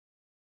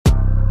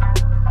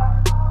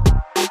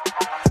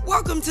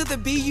Welcome to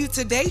the Be You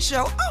Today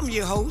show. I'm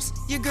your host,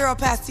 your girl,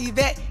 Pastor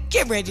Yvette.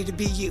 Get ready to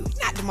be you.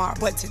 Not tomorrow,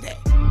 but today.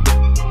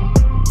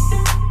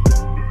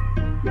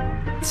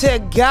 To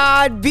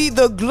God be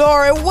the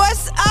glory.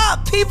 What's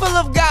up, people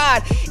of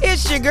God?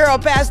 It's your girl,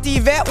 Pastor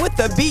Yvette, with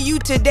the Be You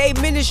Today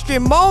ministry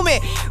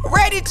moment.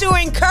 Ready to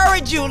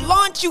encourage you,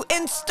 launch you,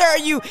 and stir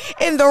you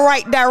in the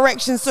right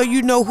direction so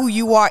you know who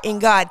you are in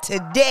God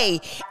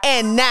today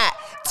and not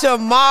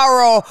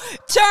tomorrow.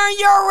 Turn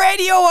your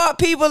radio up,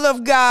 people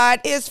of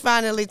God. It's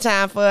finally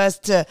time for us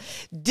to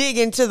dig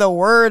into the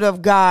word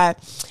of God.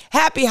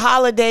 Happy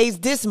holidays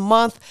this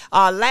month.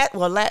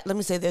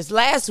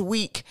 Last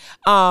week,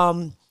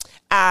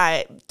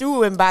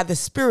 through and by the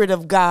Spirit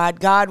of God,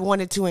 God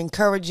wanted to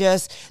encourage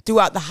us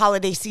throughout the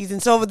holiday season.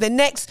 So over the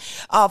next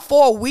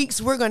 4 weeks,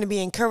 we're going to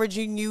be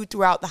encouraging you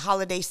throughout the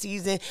holiday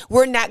season.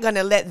 We're not going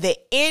to let the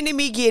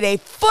enemy get a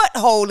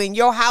foothold in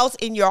your house,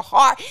 in your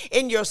heart,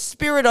 in your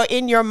spirit, or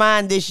in your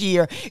mind this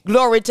year.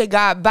 Glory to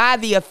God, by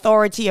the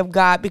authority of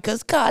God,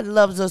 because God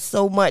loves us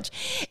so much.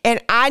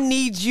 And I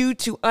need you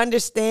to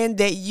understand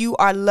that you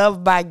are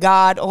loved by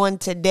God on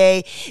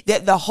today,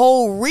 that the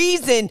whole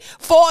reason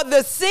for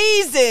the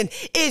season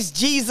is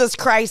Jesus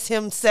Christ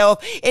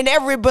himself. And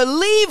every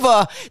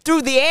believer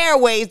through the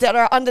airways that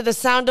are under the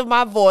sound of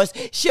my voice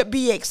should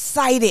be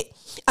excited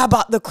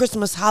about the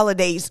Christmas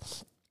holidays.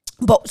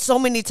 But so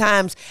many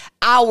times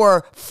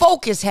our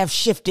focus have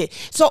shifted.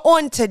 So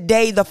on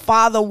today, the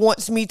Father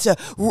wants me to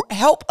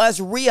help us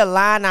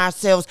realign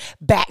ourselves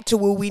back to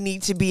where we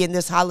need to be in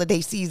this holiday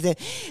season.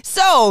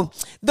 So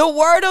the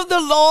word of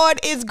the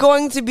Lord is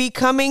going to be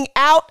coming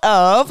out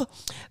of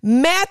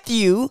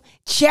Matthew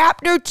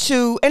chapter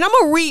 2. And I'm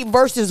going to read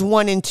verses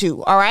 1 and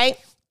 2. All right.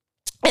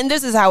 And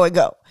this is how it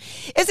goes.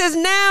 It says,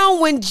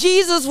 now when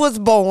Jesus was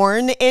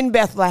born in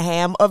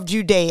Bethlehem of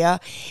Judea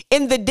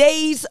in the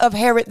days of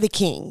Herod the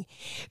king,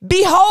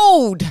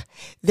 behold,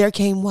 there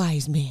came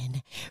wise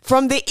men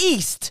from the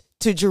east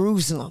to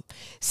Jerusalem,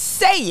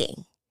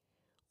 saying,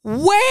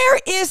 where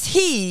is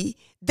he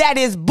that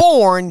is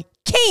born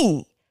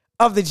King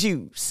of the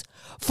Jews?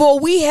 For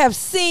we have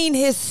seen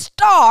his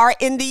star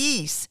in the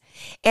east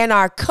and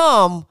are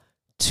come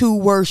to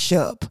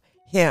worship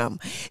him.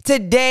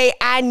 Today,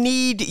 I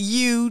need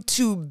you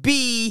to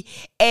be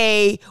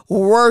a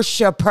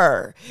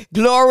worshiper.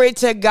 Glory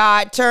to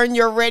God. Turn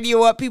your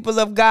radio up, people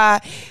of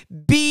God.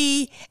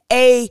 Be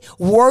a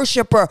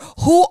worshiper.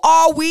 Who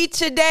are we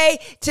today?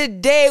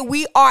 Today,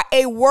 we are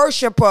a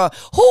worshiper.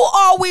 Who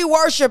are we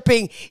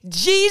worshiping?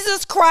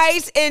 Jesus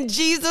Christ and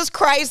Jesus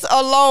Christ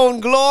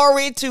alone.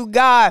 Glory to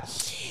God.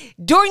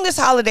 During this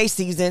holiday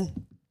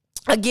season,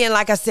 again,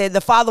 like I said, the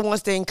Father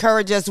wants to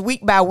encourage us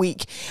week by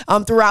week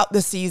throughout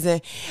the season.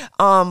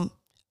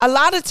 A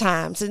lot of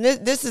times, and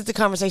this is the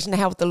conversation I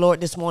had with the Lord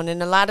this morning,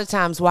 a lot of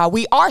times while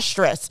we are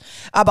stressed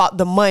about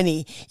the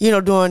money,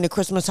 during the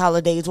Christmas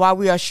holidays, while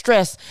we are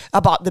stressed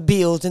about the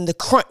bills and the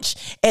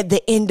crunch at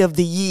the end of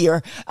the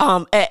year,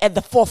 at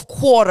the fourth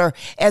quarter,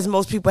 as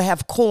most people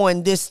have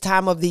coined this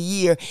time of the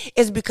year,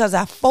 is because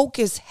our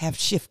focus have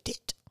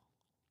shifted.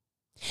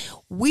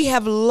 We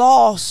have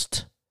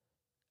lost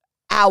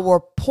our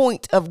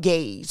point of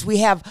gaze. We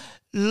have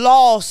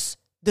lost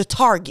the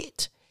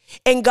target.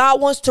 And God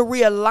wants to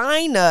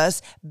realign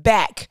us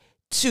back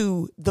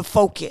to the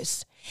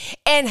focus.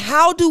 And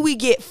how do we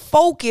get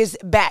focused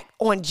back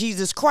on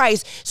Jesus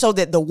Christ so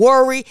that the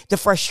worry, the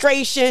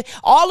frustration,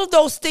 all of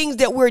those things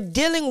that we're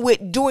dealing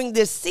with during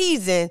this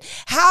season,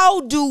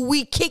 how do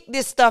we kick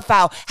this stuff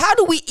out? How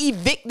do we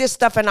evict this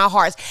stuff in our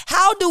hearts?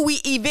 How do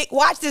we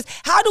watch this,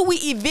 how do we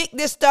evict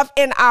this stuff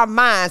in our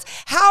minds?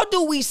 How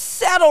do we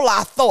settle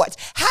our thoughts?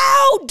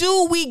 How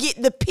do we get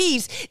the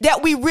peace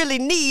that we really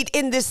need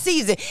in this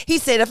season? He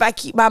said, if I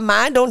keep my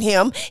mind on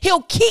him,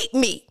 he'll keep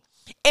me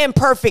in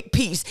perfect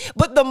peace.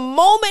 But the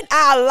moment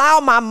I allow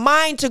my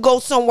mind to go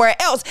somewhere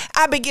else,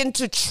 I begin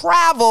to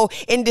travel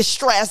in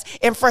distress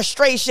and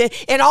frustration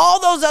and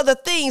all those other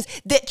things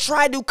that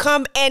try to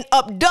come and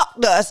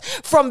abduct us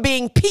from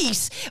being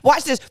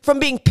from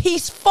being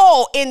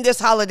peaceful in this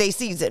holiday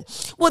season.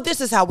 Well, this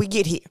is how we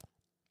get here.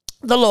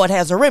 The Lord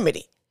has a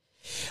remedy.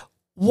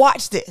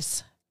 Watch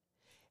this.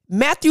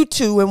 Matthew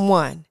 2 and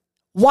 1.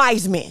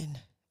 Wise men,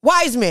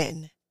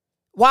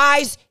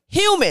 wise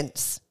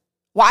humans,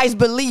 wise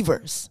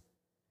believers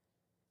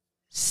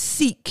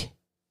seek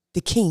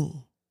the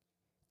King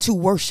to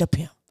worship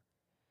him.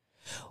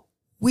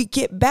 We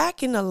get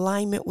back in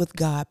alignment with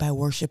God by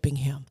worshiping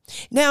him.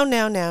 Now.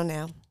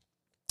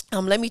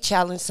 Let me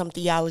challenge some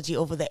theology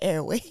over the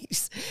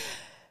airways.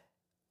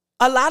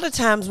 A lot of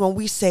times when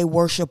we say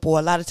worship, or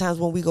a lot of times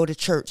when we go to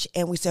church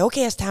and we say,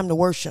 okay, it's time to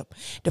worship,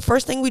 the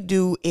first thing we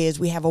do is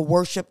we have a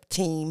worship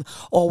team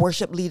or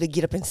worship leader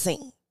get up and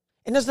sing.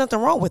 And there's nothing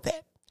wrong with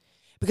that,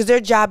 because their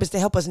job is to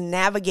help us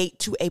navigate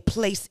to a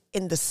place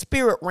in the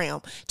spirit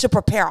realm, to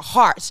prepare our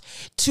hearts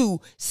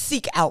to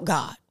seek out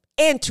God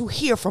and to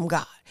hear from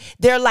God.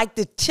 They're like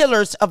the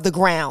tillers of the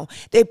ground.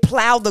 They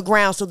plow the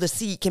ground so the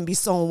seed can be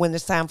sown when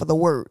it's time for the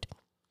word.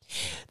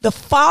 The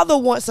Father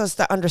wants us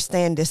to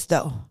understand this,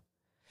 though.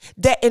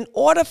 that in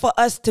order for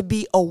us to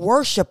be a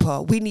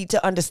worshiper, we need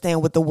to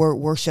understand what the word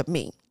worship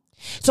means.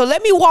 So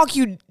let me walk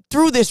you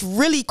through this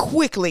really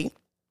quickly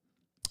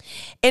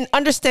in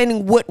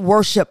understanding what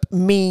worship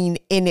mean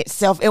in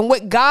itself and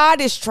what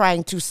God is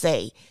trying to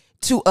say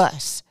to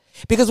us.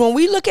 Because when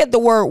we look at the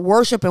word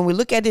worship and we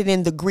look at it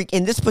in the Greek,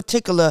 in this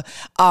particular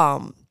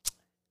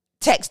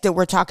text that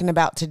we're talking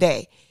about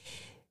today,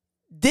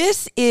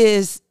 this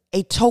is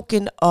a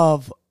token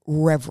of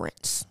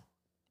reverence.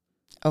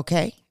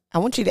 Okay? I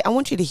want you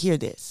to hear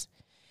this.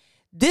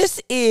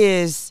 This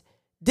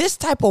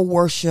type of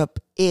worship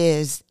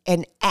is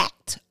an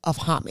act of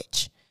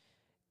homage.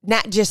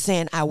 Not just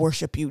saying I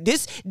worship you.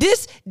 This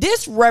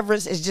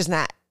reverence is just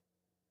not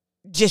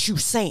just you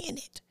saying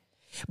it.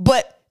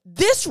 But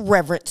this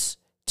reverence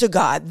to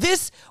God,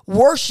 this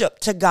worship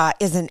to God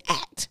is an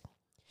act.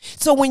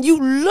 So when you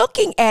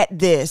looking at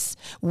this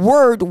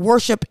word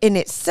worship in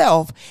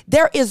itself,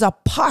 there is a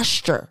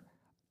posture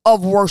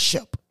of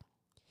worship.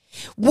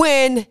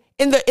 When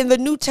in the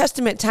New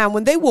Testament time,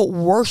 when they would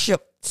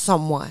worship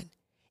someone,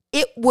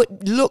 it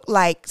would look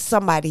like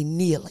somebody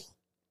kneeling.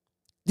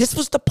 This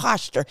was the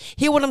posture.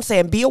 Hear what I'm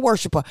saying? Be a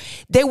worshiper.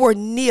 They were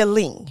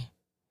kneeling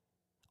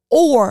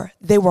or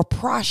they were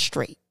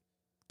prostrate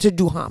to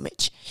do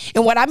homage.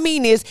 And what I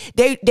mean is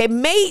they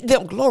made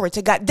them, glory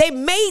to God, they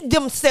made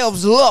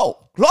themselves low.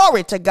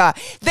 Glory to God.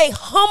 They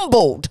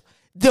humbled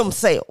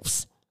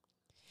themselves.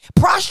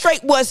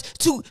 Prostrate was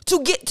to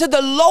get to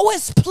the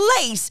lowest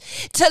place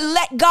to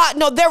let God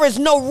know there is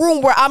no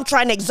room where I'm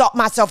trying to exalt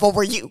myself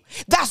over you.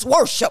 That's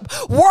worship.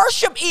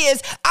 Worship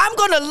is I'm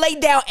going to lay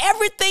down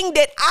everything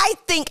that I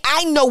think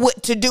I know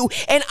what to do,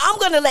 and I'm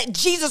going to let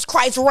Jesus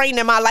Christ reign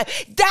in my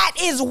life. That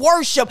is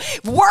worship.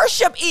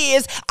 Worship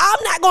is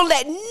I'm not going to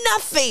let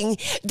nothing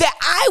that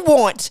I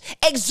want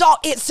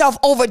exalt itself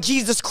over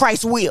Jesus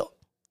Christ's will.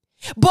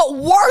 But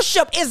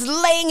worship is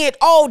laying it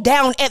all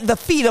down at the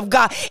feet of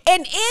God.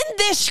 And in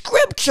this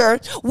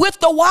scripture with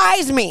the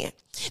wise men,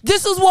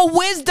 this is where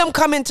wisdom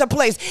come into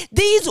place.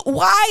 These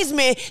wise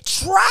men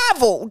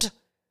traveled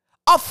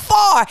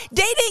afar.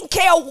 They didn't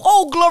care,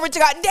 oh, glory to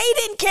God. They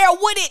didn't care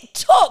what it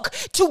took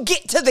to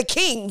get to the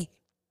king.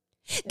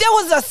 There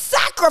was a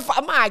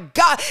sacrifice, my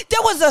God,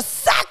 there was a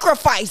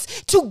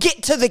sacrifice to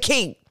get to the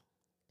king.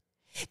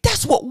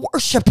 That's what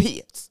worship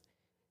is.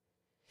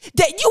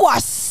 That you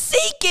are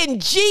seeking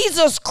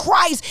Jesus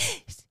Christ.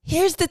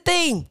 Here's the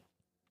thing.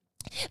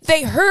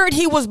 They heard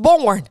he was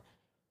born.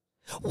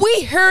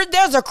 We heard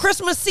there's a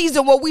Christmas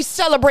season where we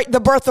celebrate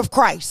the birth of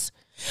Christ.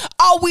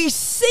 Are we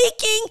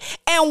seeking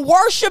and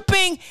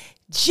worshiping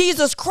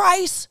Jesus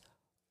Christ,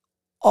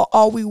 or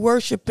are we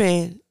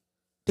worshiping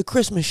the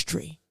Christmas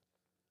tree?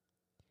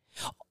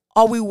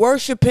 Are we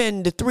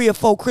worshiping the 3 or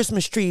 4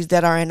 Christmas trees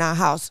that are in our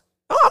house?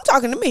 Oh, I'm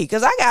talking to me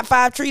because I got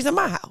 5 trees in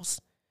my house.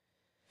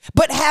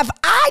 But have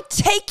I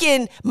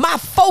taken my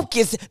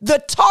focus,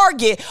 the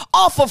target,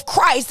 off of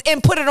Christ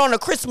and put it on a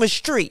Christmas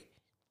tree?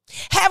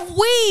 Have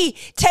we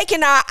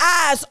taken our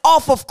eyes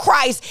off of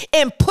Christ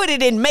and put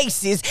it in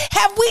Macy's?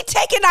 Have we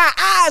taken our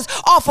eyes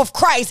off of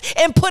Christ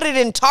and put it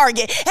in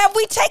Target? Have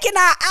we taken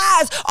our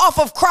eyes off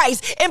of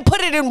Christ and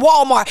put it in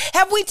Walmart?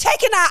 Have we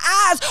taken our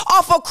eyes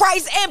off of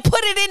Christ and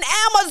put it in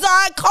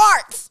Amazon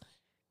carts?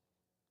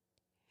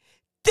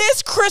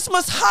 This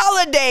Christmas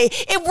holiday,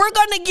 if we're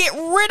going to get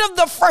rid of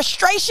the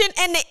frustration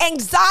and the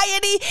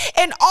anxiety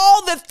and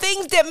all the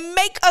things that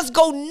make us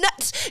go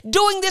nuts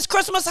during this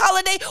Christmas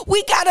holiday,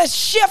 we got to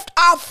shift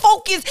our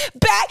focus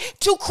back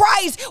to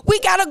Christ. We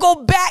got to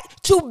go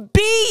back to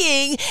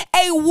being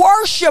a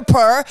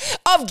worshiper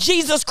of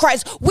Jesus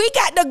Christ. We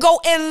got to go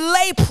and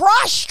lay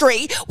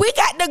prostrate. We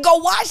got to go,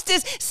 watch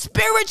this,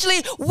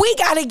 spiritually, we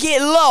got to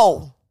get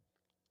low.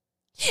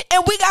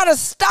 And we got to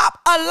stop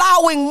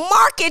allowing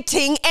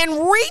marketing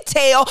and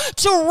retail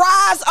to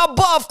rise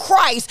above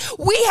Christ.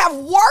 We have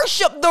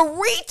worshiped the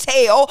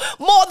retail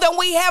more than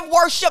we have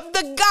worshiped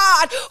the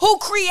God who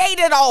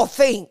created all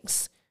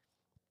things.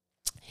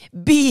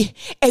 Be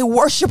a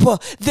worshiper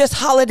this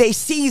holiday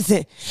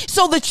season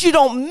so that you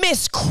don't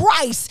miss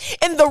Christ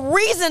and the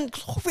reason,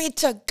 glory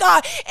to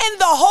God,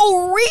 and the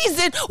whole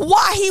reason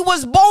why he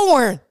was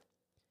born.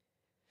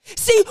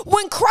 See,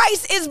 when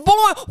Christ is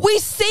born, we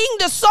sing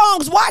the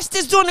songs. Watch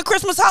this during the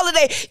Christmas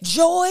holiday.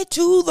 Joy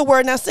to the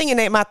world. Now, singing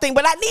ain't my thing,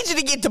 but I need you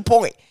to get the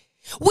point.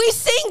 We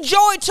sing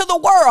joy to the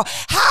world.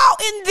 How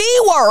in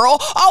the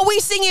world are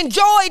we singing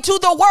joy to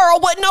the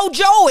world with no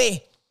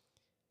joy?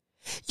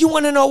 You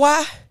want to know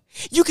why?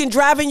 You can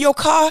drive in your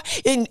car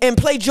and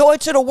play joy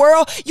to the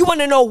world. You want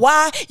to know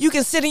why? You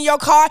can sit in your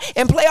car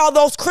and play all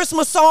those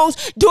Christmas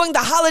songs during the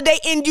holiday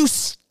and you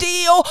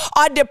still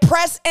are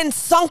depressed and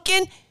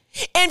sunken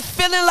and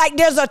feeling like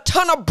there's a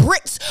ton of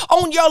bricks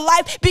on your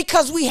life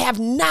because we have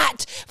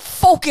not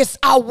focused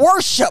our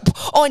worship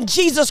on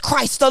Jesus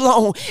Christ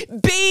alone.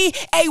 Be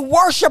a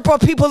worshiper,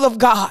 people of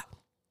God.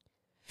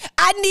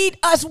 I need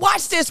us,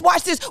 watch this.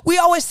 We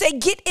always say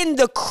get in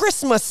the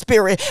Christmas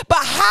spirit, but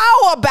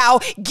how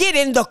about get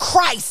in the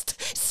Christ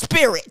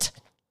spirit?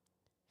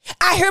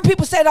 I hear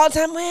people say it all the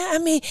time. Man, I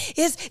mean,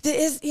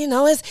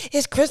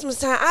 it's Christmas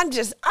time.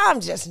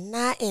 I'm just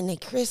not in the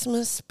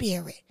Christmas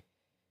spirit.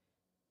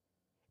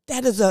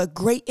 That is a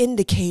great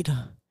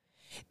indicator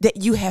that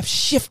you have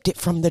shifted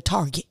from the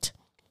target.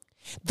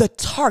 The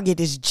target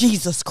is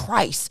Jesus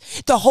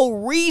Christ. The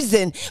whole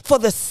reason for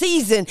the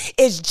season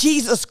is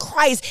Jesus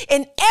Christ.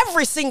 And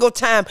every single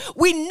time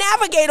we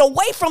navigate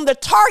away from the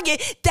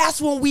target,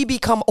 that's when we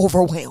become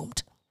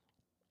overwhelmed.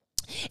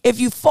 If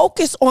you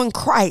focus on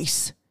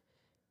Christ,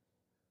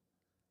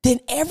 then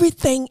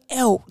everything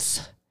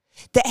else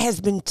that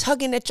has been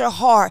tugging at your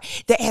heart,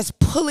 that has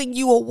pulling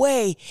you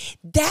away,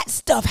 that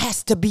stuff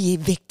has to be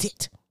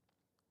evicted.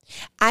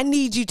 I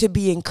need you to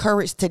be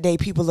encouraged today,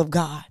 people of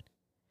God.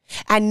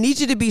 I need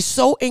you to be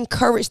so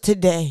encouraged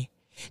today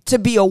to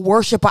be a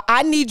worshiper.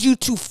 I need you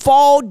to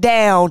fall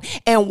down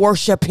and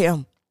worship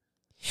him.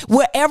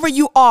 Wherever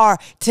you are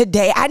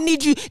today, I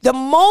need you, the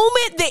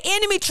moment the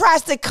enemy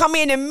tries to come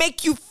in and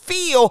make you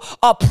feel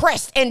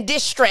oppressed and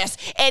distressed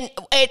and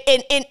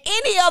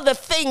any other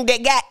thing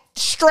that got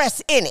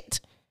stress in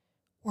it,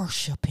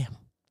 worship him.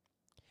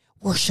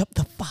 Worship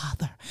the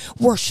Father.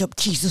 Worship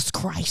Jesus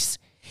Christ.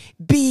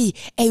 Be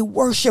a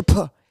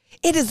worshiper.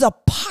 It is a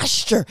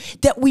posture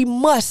that we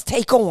must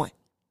take on.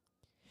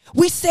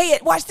 We say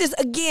it, watch this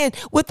again,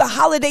 with the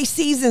holiday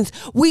seasons.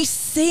 We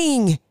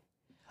sing,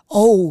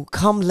 oh,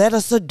 come let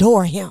us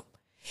adore him.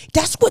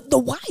 That's what the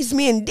wise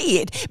men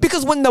did.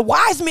 Because when the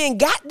wise men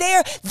got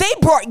there, they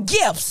brought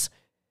gifts.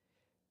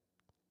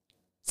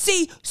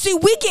 See,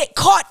 we get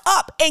caught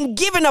up in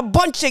giving a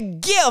bunch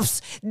of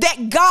gifts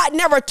that God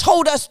never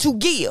told us to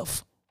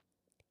give.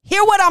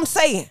 Hear what I'm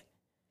saying?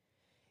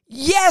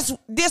 Yes,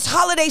 this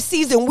holiday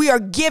season we are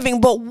giving,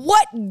 but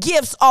what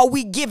gifts are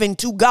we giving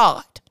to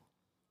God?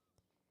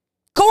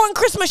 Going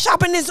Christmas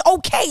shopping is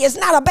okay. It's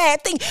not a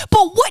bad thing.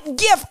 But what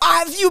gift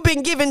have you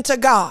been giving to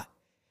God?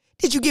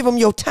 Did you give him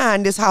your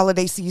time this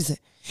holiday season?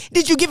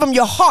 Did you give him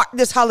your heart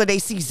this holiday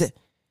season?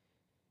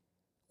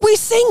 We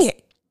sing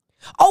it.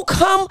 Oh,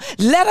 come,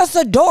 let us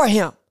adore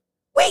him.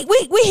 We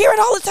hear it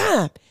all the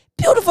time.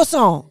 Beautiful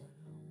song.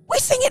 We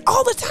sing it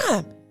all the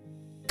time.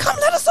 Come,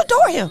 let us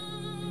adore him.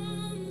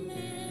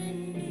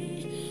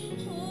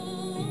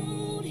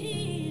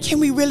 Can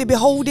we really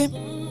behold him?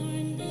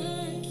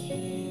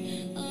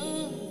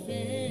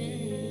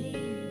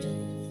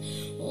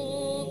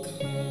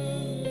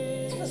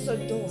 Let us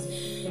adore him.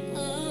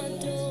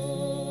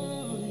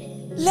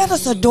 Let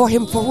us adore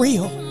him for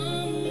real.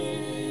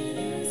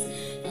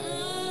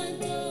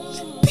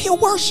 Be a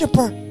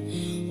worshiper.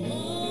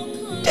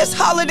 This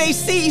holiday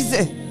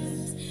season,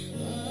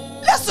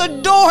 let's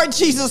adore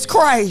Jesus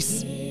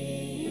Christ.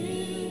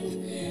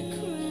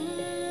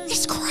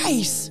 It's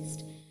Christ.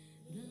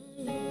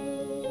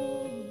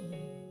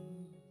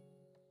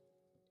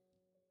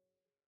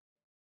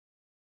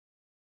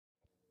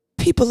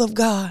 People of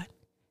God,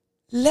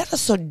 let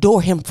us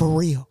adore him for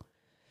real.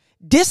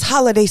 This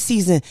holiday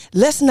season,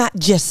 let's not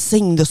just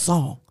sing the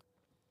song,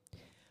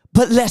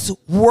 but let's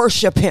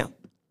worship him.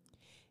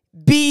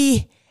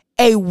 Be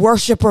a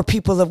worshiper,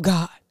 people of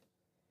God.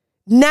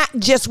 Not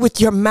just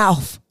with your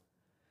mouth,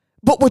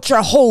 but with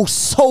your whole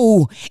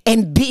soul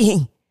and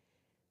being.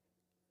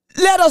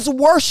 Let us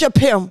worship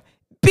him.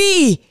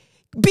 Be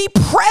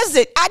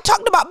present. I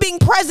talked about being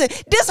present.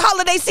 This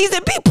holiday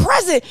season, be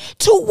present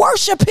to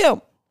worship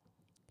him.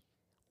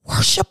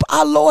 Worship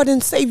our Lord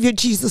and Savior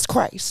Jesus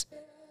Christ.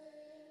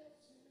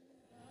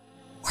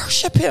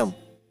 Worship him.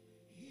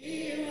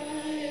 Here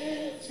I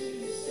am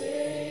to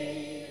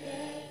say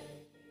that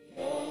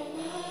you're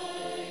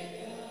my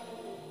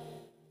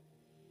God.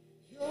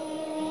 You're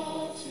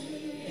all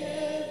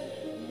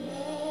together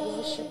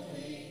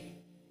lovely.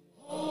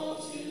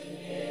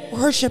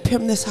 Worship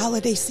him this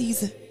holiday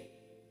season.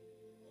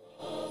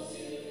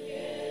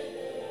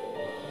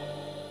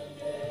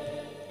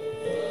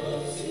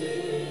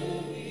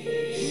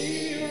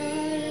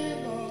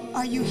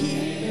 Are you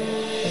here?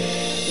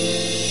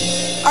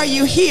 Are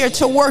you here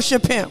to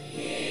worship him?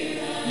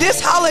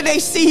 This holiday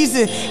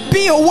season,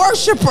 be a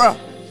worshiper.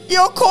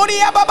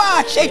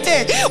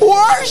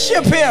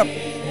 Worship him.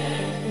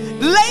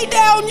 Lay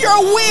down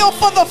your will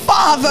for the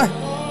Father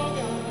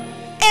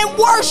and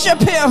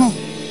worship him.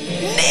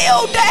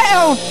 Kneel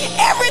down.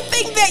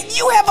 Everything that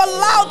you have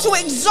allowed to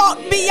exalt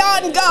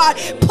beyond God,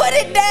 put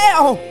it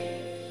down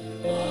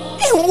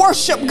and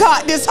worship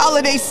God this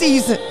holiday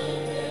season.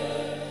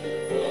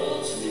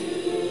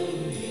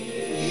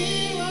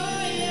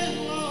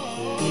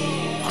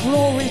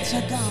 Glory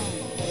to God.